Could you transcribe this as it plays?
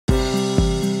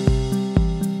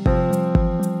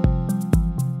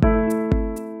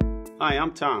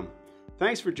I'm Tom.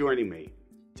 Thanks for joining me.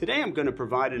 Today I'm going to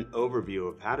provide an overview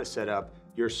of how to set up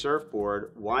your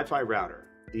SURFboard Wi-Fi router,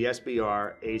 the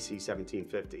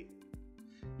SBR-AC1750.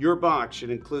 Your box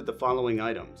should include the following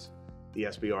items: the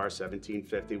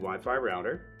SBR-1750 Wi-Fi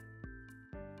router,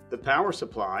 the power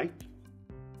supply,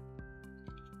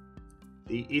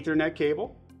 the Ethernet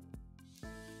cable,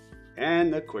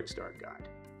 and the quick start guide.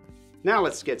 Now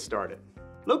let's get started.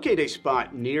 Locate a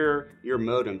spot near your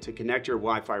modem to connect your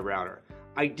Wi-Fi router,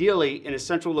 ideally in a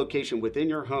central location within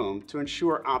your home to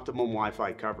ensure optimum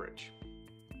Wi-Fi coverage.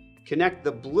 Connect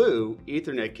the blue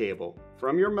Ethernet cable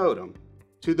from your modem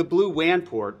to the blue WAN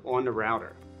port on the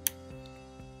router.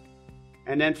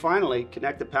 And then finally,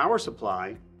 connect the power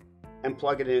supply and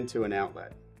plug it into an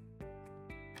outlet.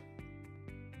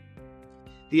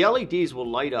 The LEDs will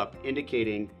light up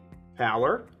indicating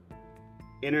power,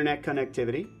 internet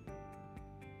connectivity,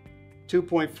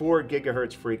 2.4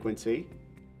 gigahertz frequency,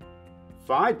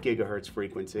 5 gigahertz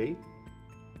frequency,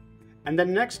 and the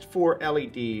next 4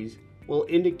 LEDs will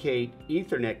indicate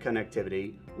Ethernet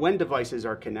connectivity when devices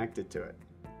are connected to it.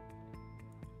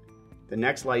 The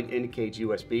next light indicates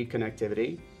USB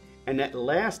connectivity, and that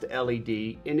last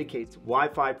LED indicates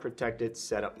Wi-Fi protected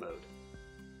setup mode.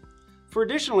 For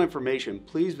additional information,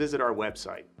 please visit our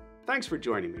website. Thanks for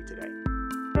joining me today.